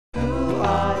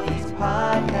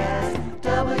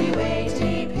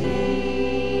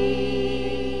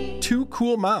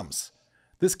cool moms.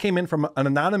 This came in from an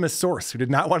anonymous source who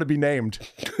did not want to be named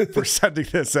for sending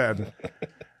this in.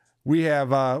 We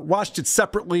have watched it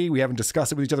separately. We haven't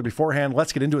discussed it with each other beforehand.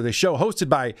 Let's get into it. The show hosted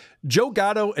by Joe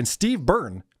Gatto and Steve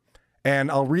Byrne. And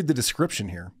I'll read the description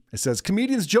here. It says,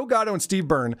 comedians Joe Gatto and Steve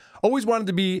Byrne always wanted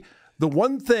to be the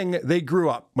one thing they grew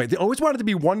up. Wait, they always wanted to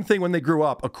be one thing when they grew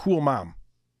up, a cool mom.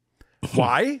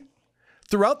 Why?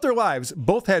 Throughout their lives,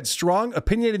 both had strong,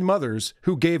 opinionated mothers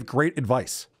who gave great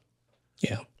advice.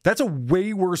 Yeah. That's a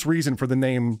way worse reason for the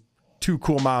name Two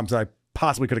Cool Moms than I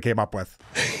possibly could have came up with.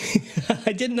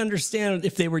 I didn't understand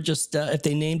if they were just if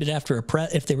they named it after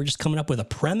if they were just coming up with a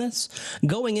premise.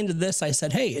 Going into this, I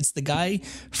said, "Hey, it's the guy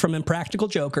from Impractical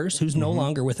Jokers who's no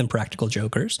longer with Impractical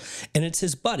Jokers, and it's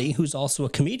his buddy who's also a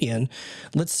comedian.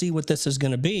 Let's see what this is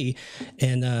going to be."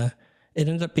 And it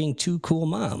ended up being Two Cool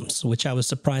Moms, which I was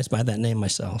surprised by that name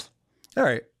myself. All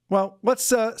right. Well,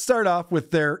 let's start off with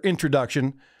their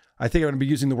introduction. I think I'm going to be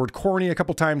using the word corny a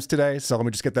couple times today, so let me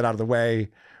just get that out of the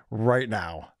way right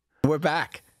now. We're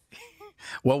back.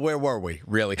 Well, where were we,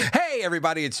 really? Hey,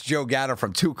 everybody, it's Joe Gatto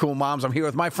from Two Cool Moms. I'm here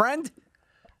with my friend.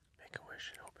 Make a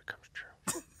wish and hope it comes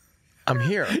true. I'm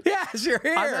here. Yes, you're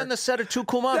here. I'm on the set of Two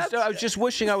Cool Moms. I was just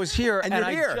wishing I was here. And you're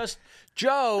here.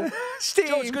 Joe, Steve.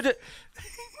 Joe, it's good to...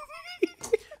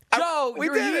 Joe,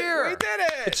 you're here. We did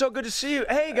it. It's so good to see you.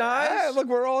 Hey, guys. Hey, look,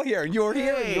 we're all here. You're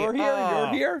here. Hey, You're here. You're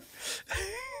here.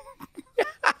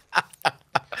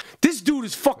 This dude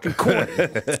is fucking corny.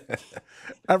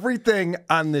 Everything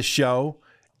on this show,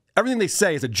 everything they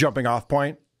say is a jumping off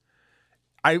point.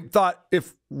 I thought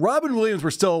if Robin Williams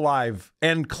were still alive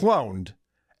and cloned,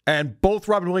 and both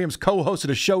Robin Williams co-hosted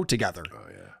a show together,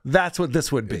 that's what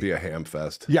this would be. It'd be a ham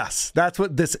fest. Yes, that's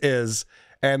what this is.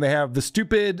 And they have the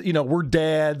stupid, we're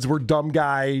dads, we're dumb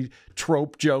guy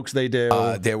trope jokes they do.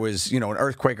 There was, an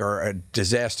earthquake or a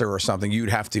disaster or something. You'd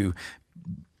have to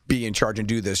be in charge and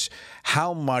do this.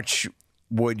 How much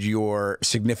would your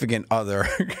significant other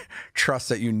trust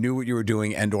that you knew what you were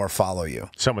doing and or follow you?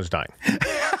 Someone's dying.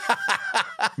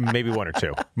 Maybe one or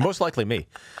two. Most likely me.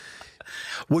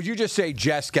 Would you just say,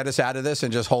 Jess, get us out of this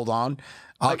and just hold on?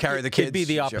 I'll carry the kids. It'd be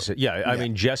the opposite. Yeah, I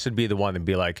mean, Jess would be the one and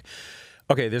be like,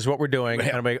 okay, this is what we're doing.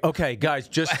 And I'm like, okay, guys,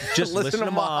 just listen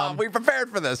to Mom. We prepared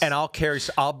for this. And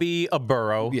I'll be a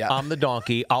burro. Yeah. I'm the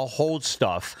donkey. I'll hold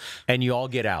stuff, and you all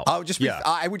get out. I would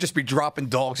just be dropping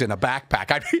dogs in a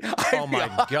backpack. Oh,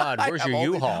 my God. Where's your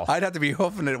U-Haul? I'd have to be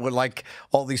hoofing it with, like,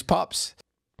 all these pups.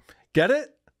 Get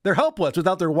it? They're helpless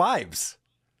without their wives.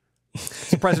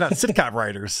 Surprised they're not sitcom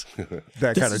writers. That kind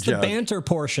of This is joke. the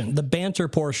banter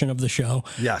portion of the show.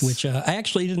 Yes. Which I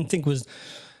actually didn't think was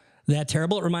that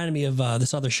terrible. It reminded me of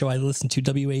this other show I listened to,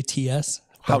 WATS.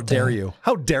 How dare you?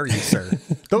 How dare you, sir?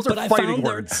 Those are fighting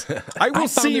words. I will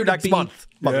see you next month,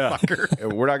 motherfucker. Yeah.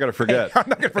 We're not going to forget. I'm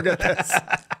not going to forget this.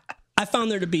 I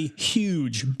found there to be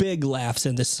huge, big laughs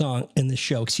in this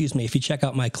show. Excuse me. If you check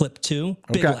out my clip 2,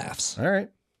 big laughs. All right.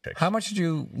 How much did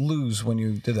you lose when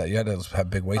you did that? You had to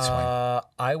have big weight swing.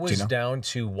 I was down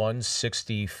to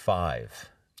 165.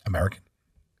 American?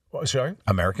 What, sorry?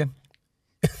 American?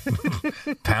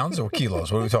 Pounds or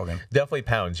kilos? What are we talking? Definitely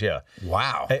pounds, yeah.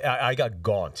 Wow. I got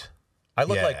gaunt. I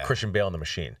looked like Christian Bale in The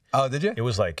Machine. Oh, did you? It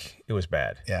was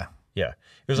bad. Yeah. Yeah.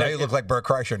 It was now you look like Bert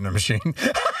Kreischer in The Machine.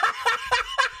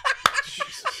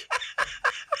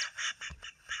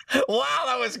 Wow,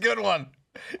 that was a good one.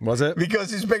 Was it?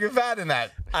 Because he's big and fat in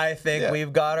that. I think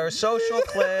we've got our social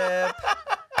clip.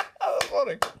 That's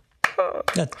funny.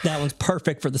 That one's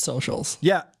perfect for the socials.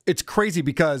 Yeah, it's crazy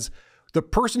because the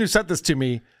person who sent this to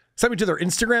me sent me to their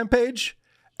Instagram page,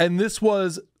 and this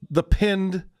was the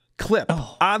pinned clip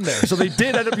on there. So they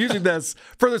did end up using this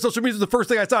for their social media. The first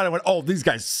thing I saw, and I went, oh, these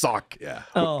guys suck. Yeah.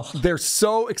 Oh. They're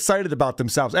so excited about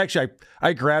themselves. Actually,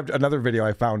 I grabbed another video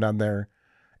I found on their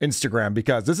Instagram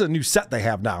because this is a new set they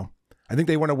have now. I think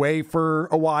they went away for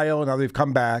a while, and now they've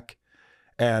come back.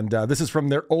 And this is from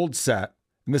their old set,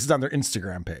 and this is on their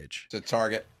Instagram page. It's a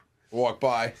Target. Walked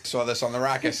by, saw this on the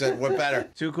rack. I said, what better?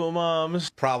 Two Cool Moms.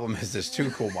 Problem is there's Two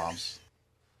Cool Moms.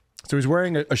 So he's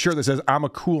wearing a shirt that says, I'm a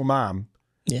cool mom.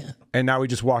 Yeah. And now he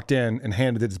just walked in and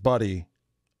handed his buddy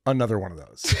another one of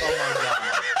those. Oh,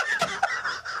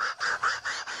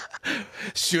 my God.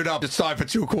 Shoot up. It's time for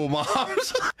Two Cool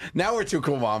Moms. Now we're Two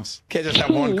Cool Moms. Can't just have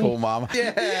one cool mom.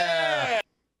 Yeah.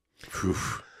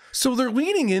 So they're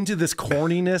leaning into this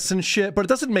corniness and shit, but it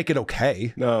doesn't make it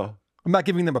okay. No. I'm not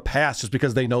giving them a pass just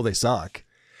because they know they suck.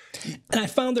 And I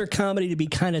found their comedy to be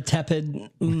kind of tepid,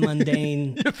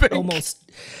 mundane,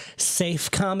 almost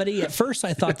safe comedy. At first,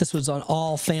 I thought this was an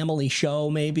all-family show,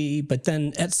 maybe, but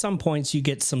then at some points you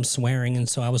get some swearing, and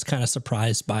so I was kind of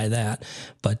surprised by that.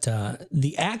 But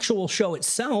the actual show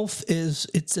itself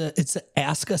it's a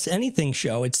Ask Us Anything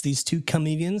show. It's these two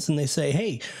comedians, and they say,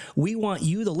 "Hey, we want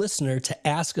you, the listener, to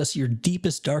ask us your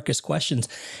deepest, darkest questions,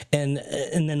 and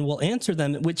then we'll answer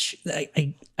them." Which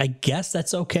I guess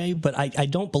that's okay, but I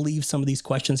don't believe some of these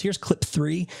questions. Here's clip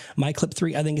 3. My clip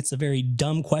 3. I think it's a very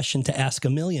dumb question to ask a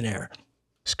millionaire.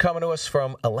 It's coming to us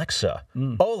from Alexa.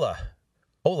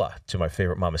 Hola to my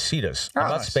favorite mamacitas. I'm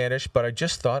not Spanish, but I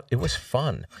just thought it was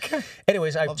fun. Okay.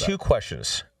 Anyways, I have 2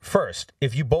 questions. First,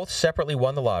 if you both separately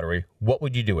won the lottery, what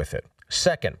would you do with it?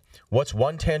 Second, what's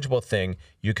one tangible thing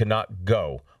you cannot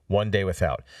go one day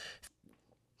without?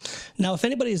 Now, if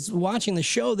anybody's watching the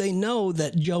show, they know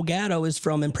that Joe Gatto is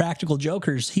from Impractical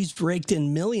Jokers. He's raked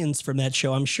in millions from that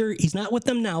show. I'm sure he's not with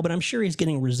them now, but I'm sure he's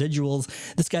getting residuals.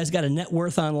 This guy's got a net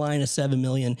worth online of $7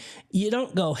 million. You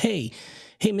don't go, hey,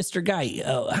 Mr. Guy,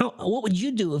 what would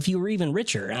you do if you were even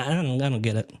richer? I don't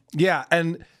get it. Yeah,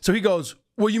 and so he goes,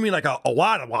 well, you mean like a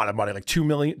lot of money, like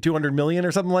 200 million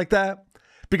or something like that?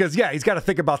 Because, yeah, he's got to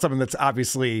think about something that's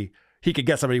obviously he could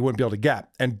get somebody he wouldn't be able to get.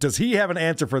 And does he have an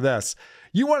answer for this?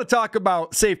 You want to talk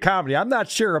about safe comedy? I'm not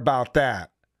sure about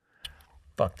that.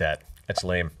 Fuck that. That's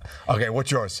lame. Okay,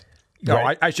 what's yours? No,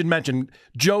 I should mention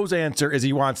Joe's answer is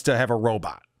he wants to have a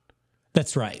robot.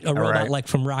 That's right. A robot like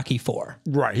from Rocky IV.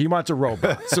 Right. He wants a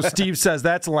robot. So Steve says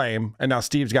that's lame, and now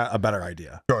Steve's got a better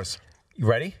idea. Yours. You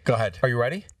ready? Go ahead. Are you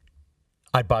ready?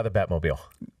 I'd buy the Batmobile.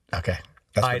 Okay.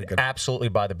 That's pretty good. Absolutely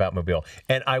buy the Batmobile.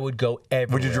 And I would go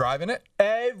everywhere. Would you drive in it?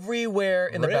 Everywhere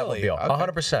in the Batmobile.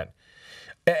 Okay. 100%.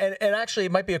 And actually,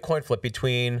 it might be a coin flip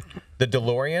between the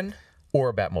DeLorean or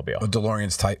a Batmobile. The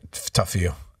DeLorean's tough for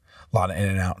you. A lot of in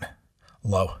and out.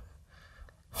 Low.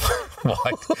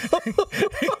 What?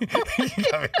 You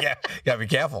gotta be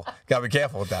careful. Gotta be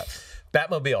careful with that.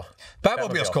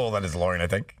 Batmobile's cooler than his DeLorean, I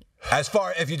think. As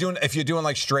far if you're doing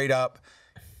like straight up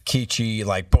kitschy,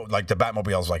 like the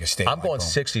Batmobile's like a statement. I'm going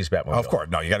 60s Batmobile. Of course,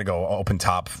 no, you got to go open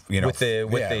top. You know, with the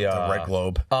red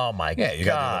globe. Oh my god! Yeah, you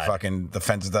got the fucking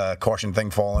the caution thing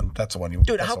falling. That's the one you.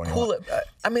 Dude, how cool!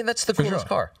 I mean, that's the coolest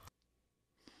car.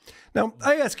 Now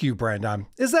I ask you, BranDon,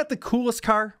 is that the coolest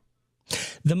car?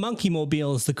 The Monkey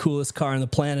Mobile is the coolest car on the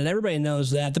planet. Everybody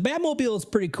knows that. The Batmobile is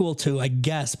pretty cool too, I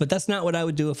guess, but that's not what I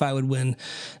would do if I would win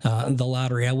the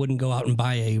lottery. I wouldn't go out and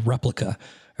buy a replica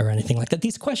or anything like that.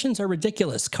 These questions are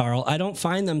ridiculous, Carl. I don't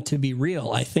find them to be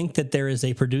real. I think that there is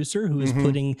a producer who is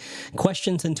putting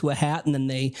questions into a hat and then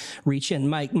they reach in.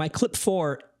 My clip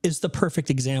 4 is the perfect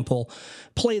example.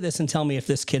 Play this and tell me if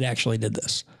this kid actually did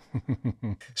this.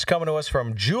 It's coming to us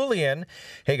from Julian.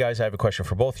 Hey guys, I have a question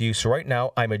for both of you. So right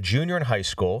now I'm a junior in high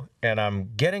school and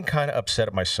I'm getting kind of upset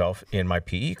at myself in my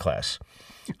PE class.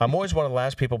 I'm always one of the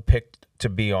last people picked to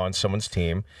be on someone's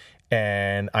team,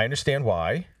 and I understand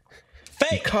why.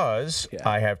 Because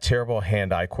I have terrible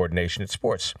hand-eye coordination at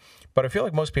sports. But I feel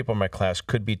like most people in my class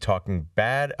could be talking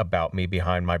bad about me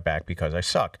behind my back because I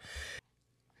suck.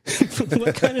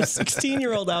 What kind of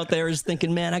 16-year-old out there is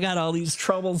thinking, man, I got all these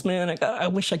troubles, man. I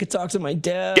wish I could talk to my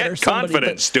dad or somebody. Get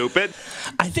confident, stupid.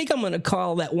 I think I'm going to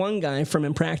call that one guy from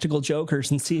Impractical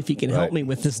Jokers and see if he can help me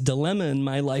with this dilemma in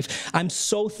my life. I'm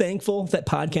so thankful that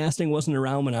podcasting wasn't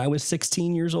around when I was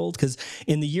 16 years old, because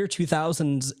in the year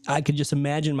 2000s, I could just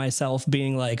imagine myself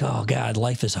being like, oh, God,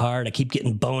 life is hard. I keep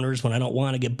getting boners when I don't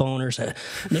want to get boners.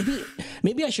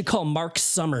 Maybe I should call Mark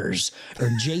Summers or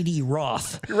J.D.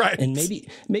 Roth. Right. And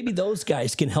maybe those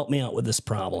guys can help me out with this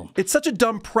problem. It's such a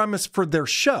dumb premise for their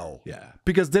show. Yeah.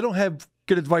 Because they don't have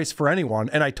good advice for anyone.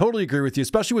 And I totally agree with you,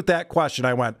 especially with that question.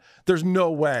 I went, there's no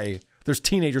way there's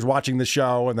teenagers watching the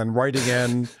show and then writing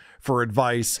in for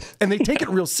advice. And they take it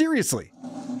real seriously.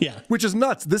 Yeah. Which is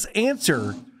nuts. This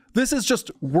is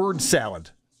just word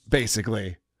salad,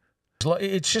 basically.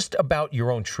 It's just about your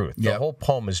own truth. The whole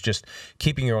poem is just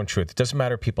keeping your own truth. It doesn't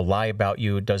matter if people lie about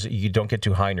you. You don't get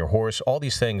too high on your horse. All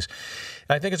these things.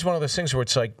 And I think it's one of those things where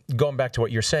it's like going back to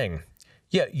what you're saying.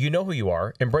 Yeah, you know who you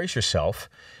are. Embrace yourself.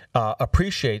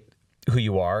 Appreciate who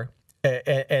you are.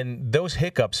 And those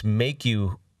hiccups make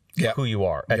you who you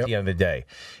are at the end of the day.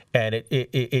 And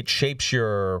it shapes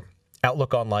your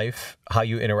outlook on life, how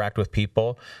you interact with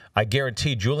people. I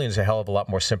guarantee Julian's a hell of a lot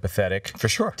more sympathetic for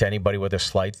sure to anybody with a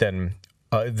slight than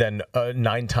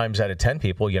 9 times out of 10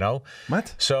 people, you know?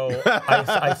 What? So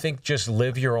I think just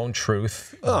live your own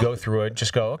truth, go through it,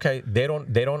 just go, okay, they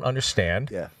don't understand.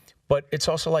 Yeah. But it's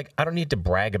also like, I don't need to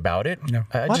brag about it. No.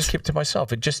 I just keep it to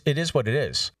myself. It is what it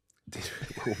is.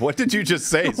 What did you just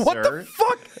say, What sir? the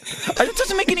fuck? It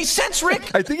doesn't make any sense,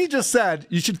 Rick. I think he just said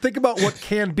you should think about what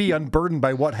can be unburdened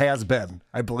by what has been,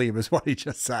 I believe is what he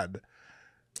just said.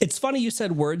 It's funny you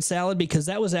said word salad because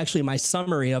that was actually my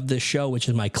summary of this show, which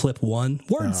is my clip 1,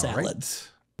 word salad. Right.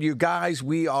 You guys,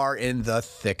 we are in the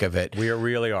thick of it. We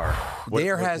really are.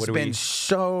 There has been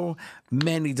so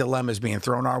many dilemmas being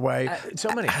thrown our way. So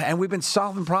many. And we've been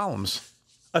solving problems.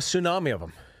 A tsunami of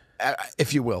them.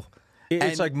 If you will.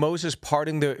 It's like Moses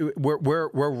parting the.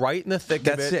 We're right in the thick of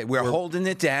it. That's it. We're holding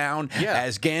it down. Yeah.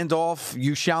 As Gandalf,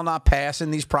 you shall not pass in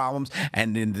these problems.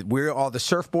 And we're all the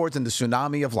surfboards in the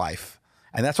tsunami of life.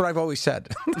 And that's what I've always said.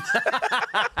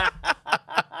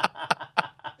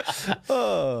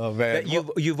 Oh, man.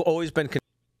 You've always been.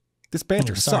 This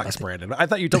banter sucks, Brandon. I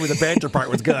thought you told me the banter part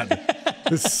was good.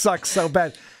 This sucks so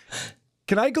bad.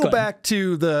 Can I go back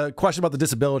to the question about the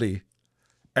disability?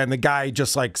 And the guy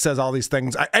just like says all these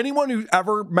things. Anyone who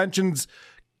ever mentions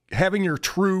having your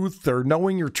truth or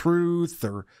knowing your truth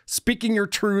or speaking your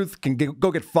truth can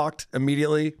go get fucked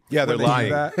immediately. Yeah, they're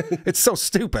lying. It's so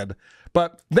stupid.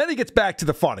 But then he gets back to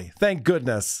the funny. Thank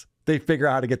goodness they figure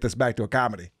out how to get this back to a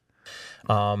comedy.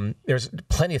 There's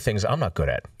plenty of things I'm not good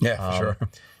at. Yeah, for sure.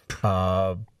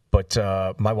 But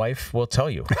my wife will tell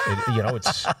you.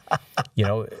 It's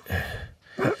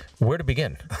where to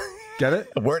begin. Get it?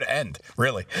 Where to end,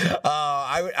 really.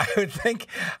 I would think.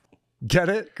 Get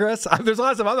it, Chris? There's a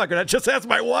lot of stuff I'm not good at. Just ask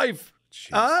my wife.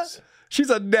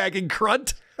 She's a nagging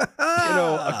crunt.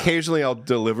 Occasionally I'll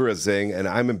deliver a zing, and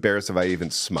I'm embarrassed if I even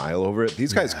smile over it.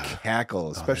 These guys cackle,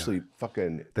 especially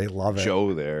fucking they love it.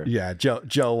 Joe there. Yeah,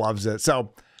 Joe loves it.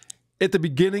 So at the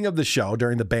beginning of the show,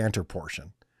 during the banter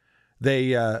portion,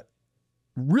 they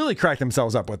really cracked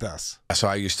themselves up with this. So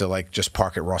I used to just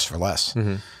park at Ross for Less.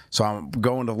 Mm-hmm. So I'm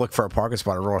going to look for a parking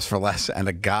spot at Ross for Less, and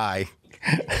a guy.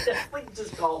 It's definitely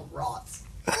just called Ross.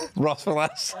 Ross for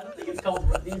Less? I don't think it's called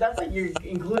Ross. That's like you're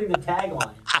including the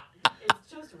tagline. It's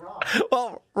just Ross.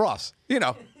 Well, Ross,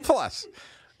 for less.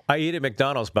 I eat at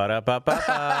McDonald's.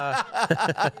 Ba-da-ba-ba-ba.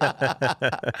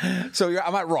 So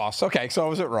I'm at Ross. Okay, so I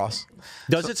was at Ross.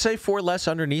 Does it say for less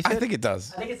underneath it? I think it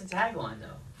does. I think it's a tagline, though.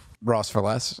 Ross for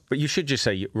Less. But you should just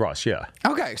say Ross, yeah.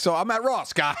 Okay, so I'm at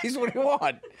Ross, guys. What do you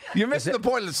want? You're missing the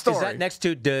point of the story. Is that next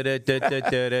to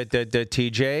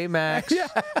TJ Maxx? Yeah.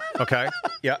 Okay.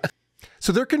 Yeah.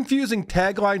 So they're confusing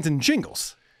taglines and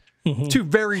jingles. Two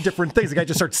very different things. The guy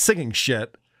just starts singing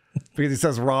shit because he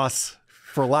says Ross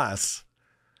for less.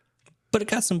 But it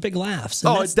got some big laughs.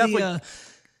 And it definitely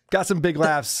got some big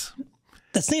laughs.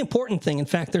 That's the important thing. In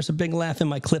fact, there's a big laugh in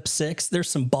my clip 6.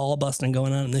 There's some ball busting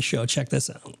going on in this show. Check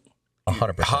this out.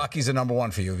 100%. Hockey's the number one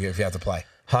for you if you have to play.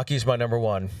 Hockey's my number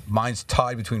one. Mine's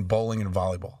tied between bowling and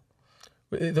volleyball.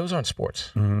 Those aren't sports.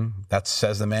 Mm-hmm. That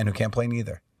says the man who can't play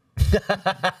neither.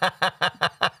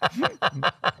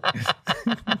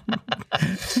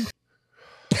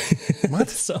 What?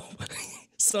 So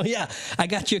yeah, I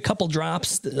got you a couple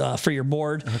drops for your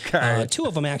board. Okay. 2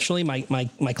 of them actually. My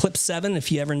clip 7.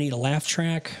 If you ever need a laugh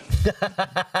track.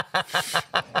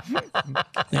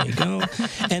 There you go.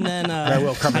 And then that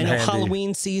will come in handy.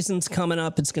 Halloween season's coming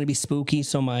up. It's going to be spooky.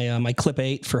 So my clip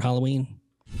 8 for Halloween.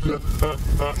 Yeah.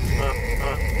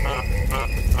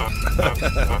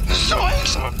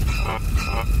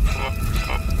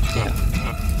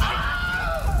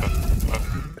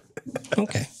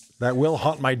 Okay. That will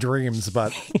haunt my dreams,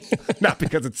 but not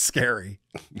because it's scary.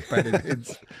 But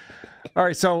it's all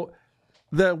right. So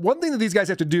the one thing that these guys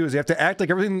have to do is they have to act like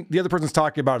everything the other person's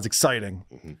talking about is exciting.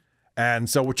 Mm-hmm. And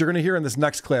so what you're going to hear in this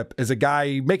next clip is a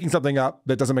guy making something up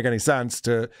that doesn't make any sense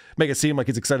to make it seem like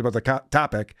he's excited about the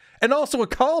topic, and also a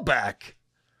callback.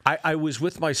 I was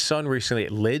with my son recently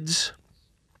at Lids.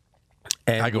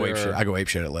 And I go ape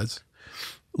shit at Lids.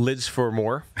 Lids for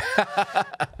more.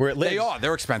 We're at Lids. They are.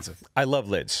 They're expensive. I love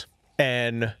Lids.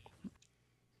 And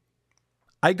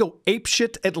I go ape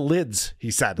shit at Lids,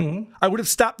 he said. Mm-hmm. I would have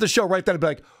stopped the show right then and be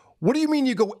like, what do you mean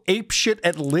you go ape shit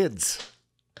at Lids?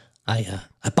 I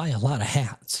buy a lot of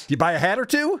hats. You buy a hat or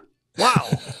two? Wow.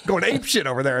 Going ape shit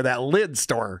over there at that Lids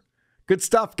store. Good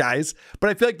stuff, guys. But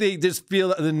I feel like they just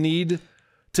feel the need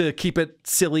to keep it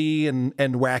silly and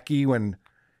wacky when,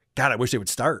 God, I wish they would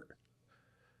start.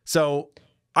 So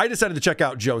I decided to check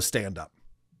out Joe's stand-up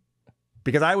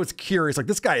because I was curious. Like,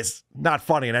 this guy is not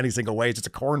funny in any single way. It's just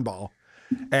a cornball.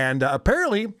 And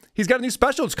apparently, he's got a new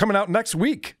special that's coming out next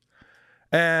week.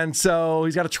 And so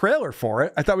he's got a trailer for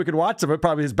it. I thought we could watch some of it.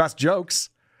 Probably his best jokes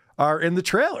are in the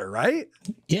trailer, right?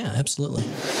 Yeah, absolutely.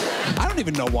 I don't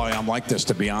even know why I'm like this,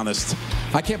 to be honest.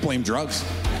 I can't blame drugs.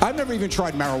 I've never even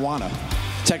tried marijuana.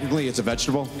 Technically, it's a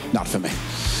vegetable. Not for me.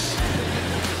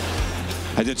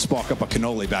 I did spark up a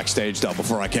cannoli backstage, though,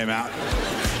 before I came out.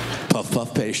 Puff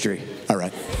puff pastry. All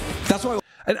right. That's why.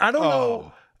 And I don't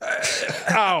know.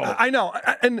 I know.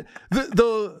 And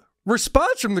the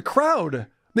response from the crowd,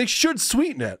 they should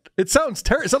sweeten it. It sounds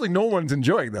terrible. It sounds like no one's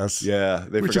enjoying this. Yeah,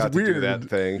 they forgot to do that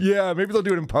thing. Yeah, maybe they'll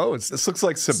do it in post. This looks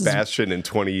like Sebastian in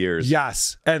 20 years.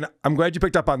 Yes, and I'm glad you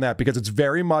picked up on that because it's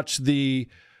very much the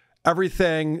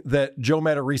everything that Joe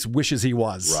Matarese wishes he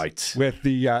was. Right. With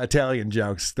the Italian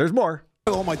jokes. There's more.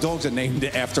 All my dogs are named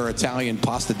after Italian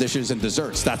pasta dishes and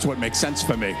desserts. That's what makes sense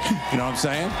for me. You know what I'm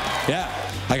saying? Yeah.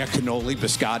 I got cannoli,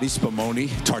 biscotti, spumoni,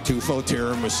 tartufo,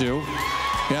 tiramisu.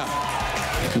 Yeah.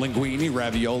 Linguine,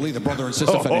 ravioli, the brother and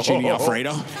sister fettuccine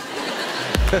Alfredo.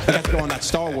 I got to go on that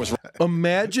Star Wars.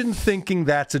 Imagine thinking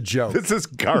that's a joke. This is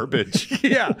garbage.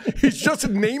 Yeah, he's just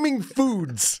naming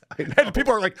foods. And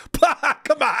people are like,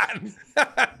 come on.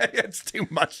 It's too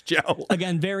much, Joe.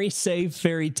 Again, very safe,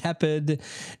 very tepid,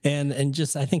 and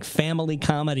just, I think, family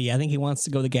comedy. I think he wants to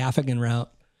go the Gaffigan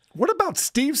route. What about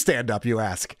Steve's stand-up, you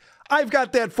ask? I've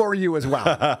got that for you as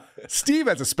well. Steve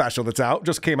has a special that's out,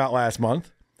 just came out last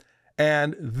month.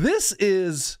 And this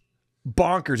is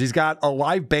bonkers. He's got a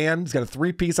live band. He's got a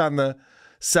 3-piece on the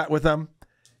set with him.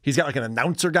 He's got like an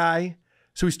announcer guy.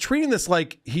 So he's treating this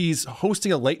like he's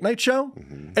hosting a late night show.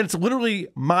 And it's literally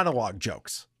monologue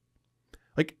jokes.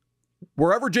 Like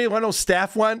wherever Jay Leno's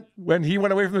staff went when he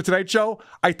went away from the Tonight Show,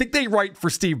 I think they write for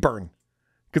Steve Byrne.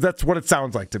 Because that's what it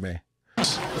sounds like to me.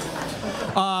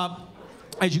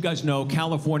 As you guys know,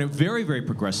 California, very, very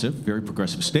progressive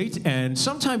state, and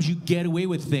sometimes you get away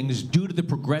with things due to the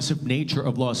progressive nature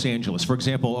of Los Angeles, for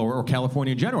example, or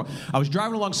California in general. I was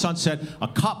driving along Sunset, a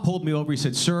cop pulled me over, he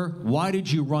said, "Sir, why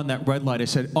did you run that red light?" I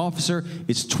said, "Officer,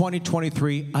 it's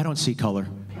 2023, I don't see color."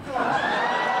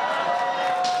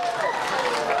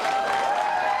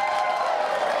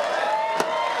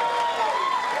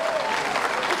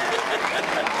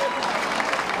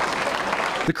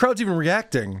 The crowd's even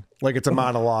reacting like it's a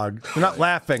monologue. They're not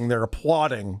laughing, they're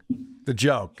applauding the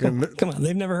joke. And Come on,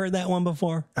 they've never heard that one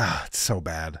before. it's so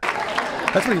bad.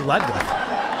 That's what he led with.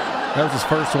 That was his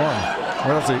first one.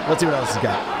 Let's see what else he's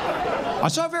got. I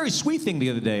saw a very sweet thing the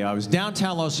other day. I was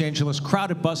downtown Los Angeles,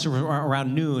 crowded bus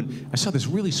around noon. I saw this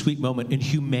really sweet moment in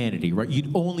humanity, right?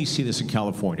 You'd only see this in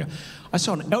California. I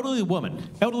saw an elderly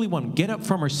woman get up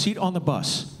from her seat on the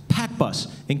bus, packed bus,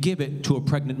 and give it to a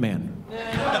pregnant man.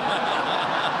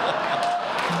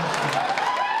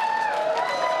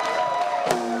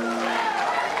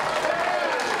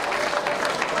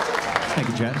 Thank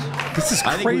you, Jazz. This is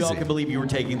crazy. I think we all can believe you were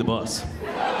taking the bus.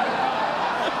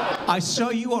 I saw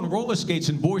you on roller skates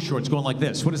and boy shorts going like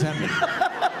this. What does that mean?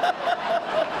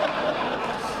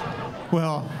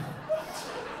 Well,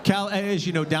 Cal, as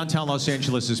you know, downtown Los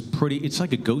Angeles is it's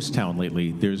like a ghost town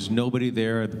lately. There's nobody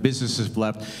there. The businesses have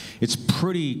left. It's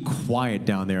pretty quiet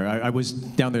down there. I was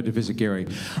down there to visit Gary.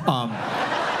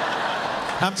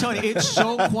 I'm telling you, it's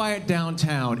so quiet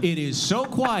downtown. It is so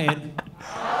quiet.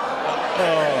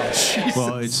 Oh, Jesus.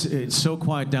 Well, it's so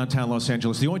quiet downtown Los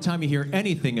Angeles. The only time you hear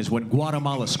anything is when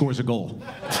Guatemala scores a goal.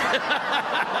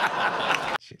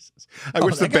 Jesus. I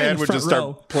wish the band would just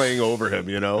start playing over him,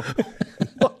 you know?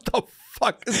 What the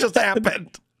fuck? This just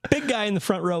happened. Big guy in the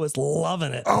front row is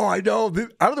loving it. Oh, I know.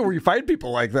 I don't know where you find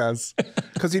people like this.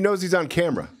 Because he knows he's on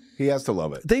camera. He has to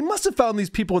love it. They must have found these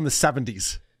people in the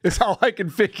 70s. Is all I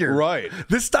can figure. Right.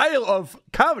 This style of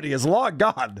comedy is long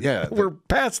gone. Yeah. We're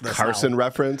past this Carson now.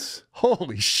 reference.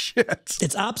 Holy shit.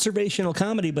 It's observational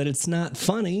comedy, but it's not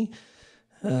funny.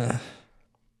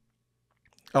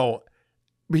 Oh,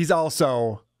 he's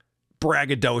also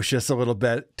braggadocious a little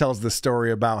bit. Tells the story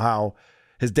about how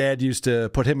his dad used to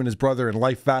put him and his brother in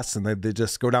life vests and they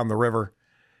just go down the river.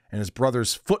 And his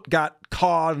brother's foot got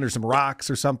caught under some rocks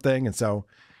or something. And so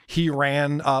he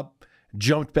ran up,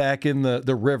 jumped back in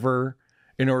the river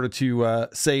in order to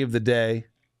save the day.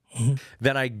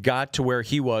 Then I got to where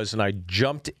he was, and I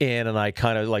jumped in, and I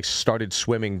kind of like started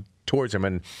swimming towards him,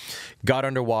 and got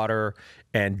underwater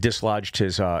and dislodged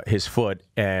his foot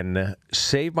and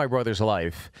saved my brother's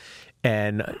life.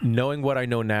 And knowing what I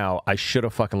know now, I should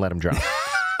have fucking let him drown.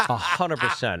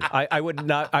 100%. I would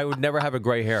not. I would never have a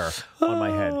gray hair on my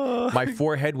head. My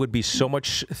forehead would be so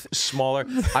much smaller.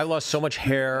 I lost so much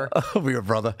hair Over your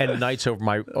brother. and nights over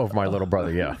my little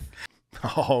brother. Yeah.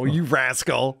 Oh, you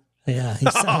rascal. Yeah, he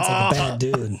sounds like a bad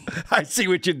dude. I see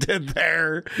what you did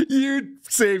there. You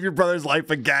saved your brother's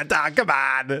life again. Ah, come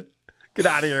on. Get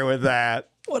out of here with that.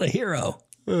 What a hero.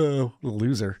 Oh,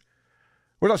 loser.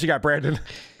 What else you got, Brandon?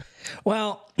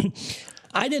 Well,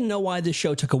 I didn't know why this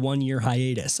show took a 1-year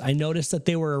hiatus. I noticed that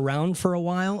they were around for a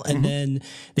while, and then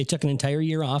they took an entire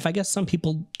year off. I guess some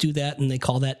people do that, and they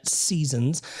call that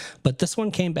seasons. But this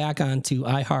one came back onto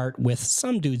iHeart with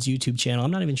some dude's YouTube channel.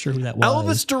 I'm not even sure who that was.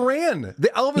 Elvis Duran.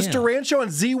 The Elvis Duran show on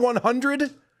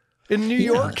Z100 in New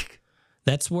York.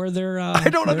 That's where they're. I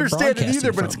don't understand it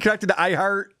either, but it's connected to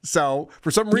iHeart. So for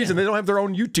some reason, they don't have their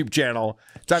own YouTube channel.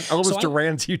 It's on Elvis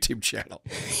Duran's YouTube channel.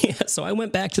 Yeah, so I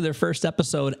went back to their first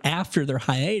episode after their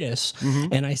hiatus,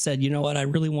 and I said, you know what? I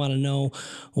really want to know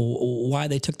why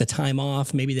they took the time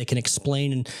off. Maybe they can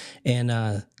explain.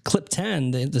 And clip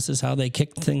 10, this is how they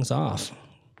kicked things off.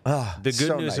 The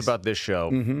good news about this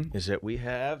show is that we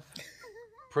have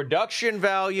production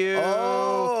value.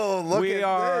 Oh, look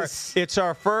at this. It's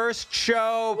our first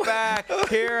show back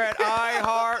here at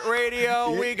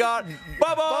iHeartRadio. We got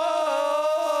bubbles.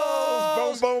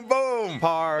 Boom, boom, boom.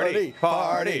 Party.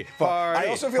 I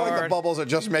also feel like the bubbles are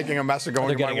just making a mess of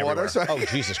going into my water. So. Oh,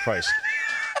 Jesus Christ.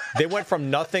 They went from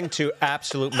nothing to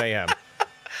absolute mayhem.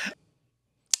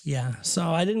 Yeah,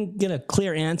 so I didn't get a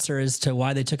clear answer as to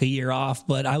why they took a year off,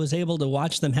 but I was able to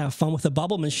watch them have fun with the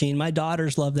bubble machine. My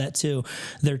daughters love that too.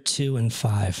 They're 2 and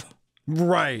 5.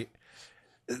 Right.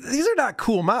 These are not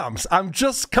cool moms. I'm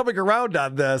just coming around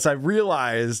on this. I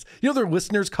realized, their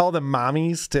listeners call them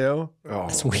mommies too. Oh,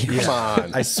 that's weird. Come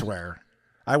on. I swear.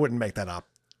 I wouldn't make that up.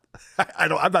 I'm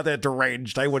not that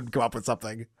deranged. I wouldn't come up with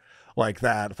something like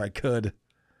that if I could.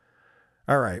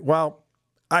 All right. Well,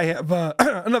 I have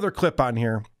another clip on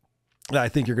here that I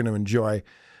think you're going to enjoy.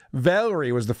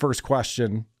 Valerie was the first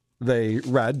question they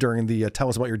read during the Tell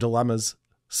Us About Your Dilemmas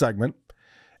segment.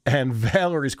 And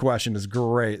Valerie's question is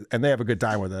great, and they have a good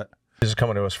time with it. This is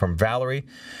coming to us from Valerie.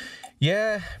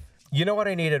 Yeah, you know what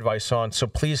I need advice on, so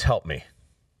please help me.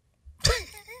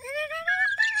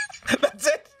 That's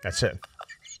it? That's it.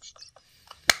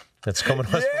 That's coming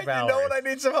to us from Valerie. You know what I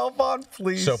need some help on?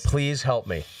 Please. So please help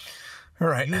me. All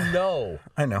right. You know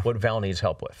I know what Val needs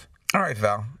help with. All right,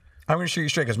 Val. I'm going to shoot you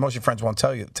straight because most of your friends won't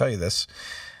tell you this.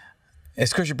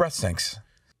 It's because your breath stinks.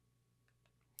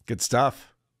 Good stuff.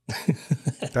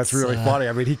 That's really funny.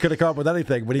 I mean, he could have come up with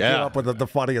anything, but he came up with the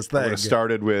funniest thing. I would have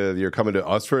started with, you're coming to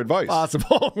us for advice.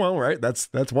 Possible. Well, right. That's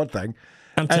one thing.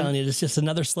 I'm telling you, it's just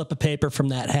another slip of paper from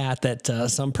that hat that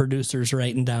some producers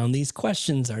writing down. These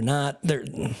questions are not, they're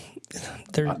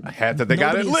a hat that they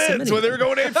got in lids when they were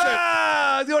going ape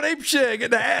shit. Going ape shit, getting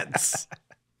the hats.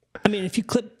 I mean, if you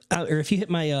clip out, or if you hit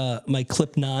my my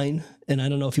clip 9, and I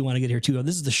don't know if you want to get here too.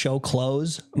 This is the show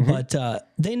close, but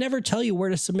they never tell you where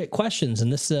to submit questions,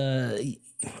 and this I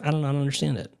don't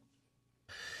understand it.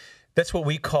 That's what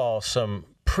we call some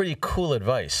pretty cool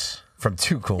advice from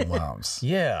 2 cool moms.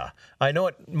 Yeah, I know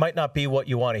it might not be what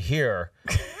you want to hear,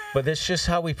 but that's just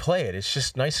how we play it. It's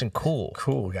just nice and cool.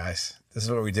 Cool, guys. This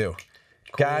is what we do.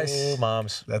 Cool guys,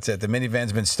 moms. That's it. The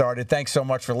minivan's been started. Thanks so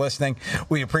much for listening.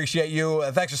 We appreciate you.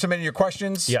 Thanks for submitting your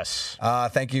questions. Yes.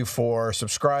 Thank you for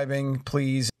subscribing.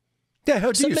 Please. Yeah,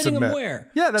 how do you submit? Them where?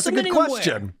 Yeah, that's Submitting a good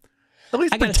question. At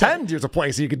least pretend there's a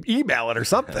place you could email it or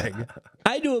something.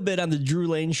 I do a bit on the Drew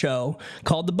Lane show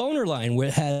called The Boner Line, where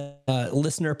it has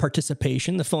listener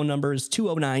participation. The phone number is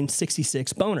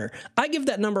 209-66-BONER. I give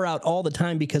that number out all the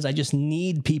time because I just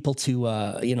need people to,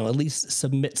 at least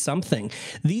submit something.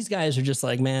 These guys are just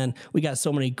like, man, we got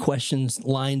so many questions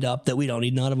lined up that we don't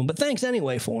need none of them. But thanks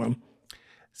anyway for them.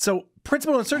 So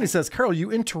Principal Uncertainty says, Carl, you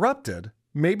interrupted.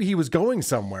 Maybe he was going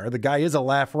somewhere. The guy is a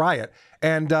laugh riot.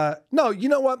 And no, you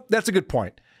know what? That's a good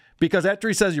point. Because after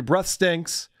he says your breath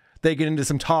stinks, they get into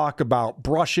some talk about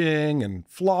brushing and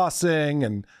flossing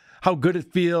and how good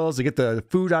it feels to get the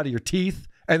food out of your teeth.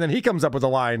 And then he comes up with a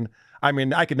line. I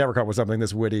mean, I could never come up with something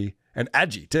this witty and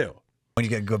edgy, too. When you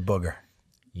get a good booger.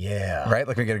 Yeah. Right?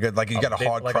 Like when you get a good, like you got a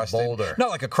hard crusted. Like a boulder. Not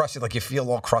like a crusted, like you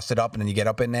feel all crusted up and then you get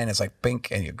up in there and it's like pink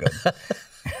and you're good.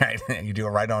 Right? And you do it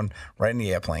right in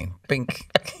the airplane. Pink.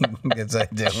 It's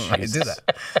like, you do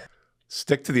that.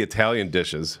 Stick to the Italian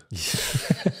dishes.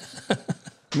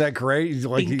 Isn't that great?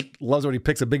 He loves when he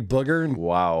picks a big booger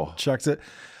and chucks it.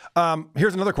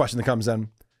 Here's another question that comes in.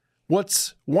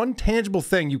 What's one tangible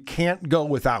thing you can't go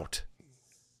without?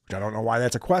 I don't know why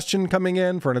that's a question coming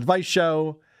in for an advice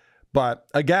show. But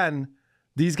again,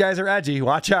 these guys are edgy.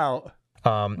 Watch out.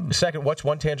 Second, what's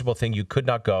one tangible thing you could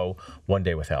not go one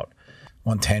day without?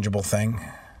 One tangible thing?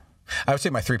 I would say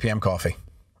my 3 p.m. coffee.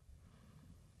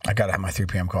 I got to have my 3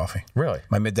 p.m. coffee. Really?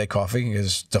 My midday coffee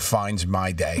defines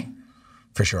my day,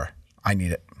 for sure. I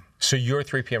need it. So your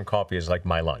 3 p.m. coffee is like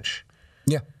my lunch?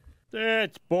 Yeah.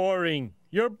 That's boring.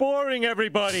 You're boring,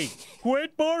 everybody.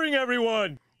 Quit boring,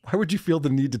 everyone. Why would you feel the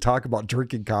need to talk about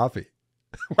drinking coffee?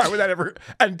 Why would that ever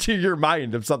enter your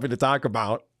mind of something to talk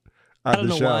about on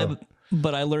the show? I don't know why,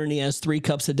 But I learned he has 3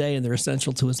 cups a day, and they're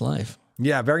essential to his life.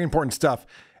 Yeah, very important stuff.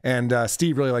 And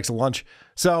Steve really likes a lunch.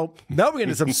 So now we get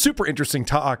into some super interesting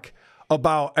talk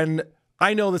about, and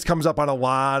I know this comes up on a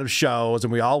lot of shows,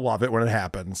 and we all love it when it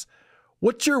happens.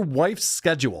 What's your wife's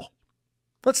schedule?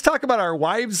 Let's talk about our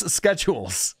wives'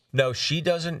 schedules. No, she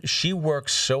doesn't. She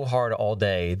works so hard all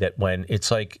day that when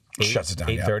it's like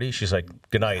 8:30, she's like,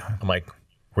 "Good night." I'm like,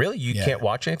 "Really? You can't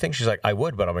watch anything?" She's like, "I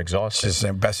would, but I'm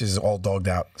exhausted." Bessie's all dogged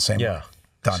out. Same. Yeah.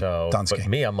 Done. So, but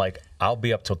me, I'm like, I'll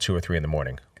be up till 2 or 3 in the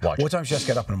morning. Watching. What time does Jess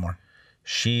get up in the morning?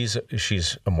 She's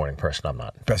a morning person. I'm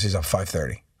not. Bessie's up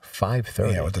 5:30.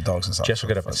 5:30. Yeah, with the dogs and stuff. Jess will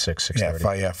get up at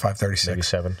 6:30. Yeah, 5:36. Maybe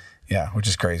 7. Yeah, which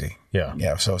is crazy. Yeah.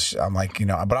 Yeah. So I'm like,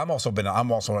 but I'm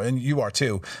also, and you are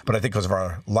too, but I think because of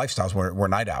our lifestyles, we're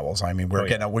night owls. I mean, we're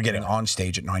getting on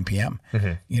stage at 9 p.m.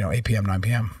 8 p.m., 9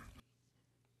 p.m.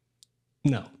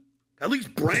 No. At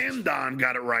least BranDon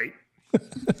got it right.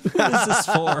 Who is this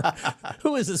for?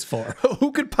 Who is this for?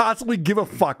 Who could possibly give a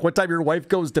fuck what time your wife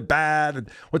goes to bed and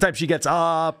what time she gets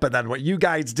up and then what you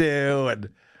guys do? And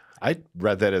I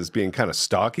read that as being kind of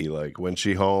stalky, like, when's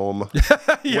she home?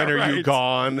 When are you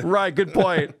gone? Right, good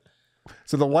point.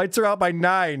 So the lights are out by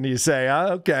 9, you say,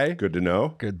 huh? Okay. Good to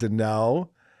know. Good to know.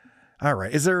 All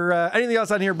right. Is there anything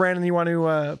else on here, Brandon, you want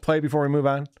to play before we move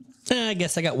on? I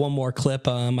guess I got one more clip.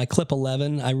 My clip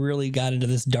 11, I really got into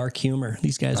this dark humor.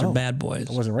 These guys are bad boys.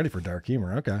 I wasn't ready for dark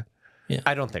humor. Okay. Yeah.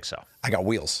 I don't think so. I got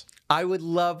wheels. I would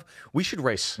love. We should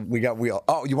race. We got wheel.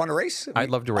 Oh, you want to race? I'd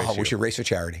love to race. We should race for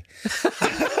charity.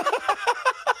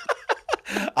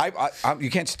 You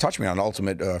can't touch me on an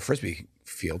ultimate frisbee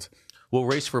field. We'll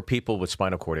race for people with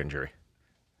spinal cord injury.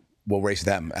 We'll race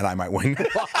them, and I might win.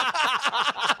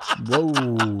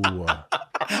 Whoa.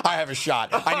 I have a shot.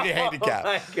 I need a handicap.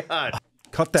 Oh, my God.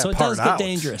 Cut that so it part does out. get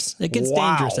dangerous. It gets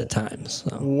dangerous at times.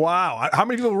 So. Wow. How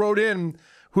many people wrote in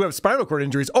who have spinal cord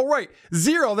injuries? Oh, right.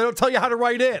 0. They don't tell you how to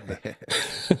write in.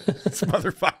 These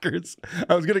motherfuckers.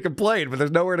 I was going to complain, but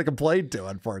there's nowhere to complain to,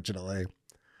 unfortunately.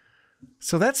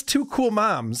 So that's 2 cool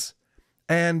moms,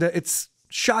 and it's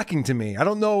shocking to me. I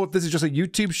don't know if this is just a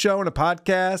YouTube show and a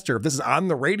podcast, or if this is on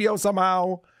the radio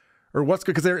somehow, or what's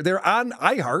good, because they're on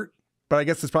iHeart, but I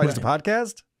guess it's probably just a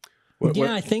podcast.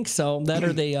 I think so. That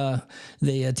or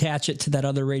they attach it to that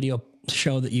other radio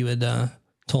show that you had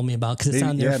told me about, because it's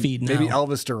on their feed now. Maybe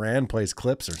Elvis Duran plays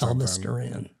clips or something. Elvis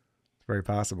Duran. It's very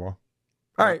possible.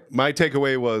 All right. My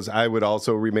takeaway was I would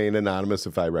also remain anonymous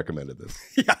if I recommended this.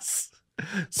 Yes.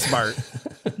 Smart.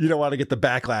 You don't want to get the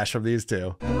backlash from these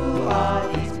two. Who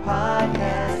are these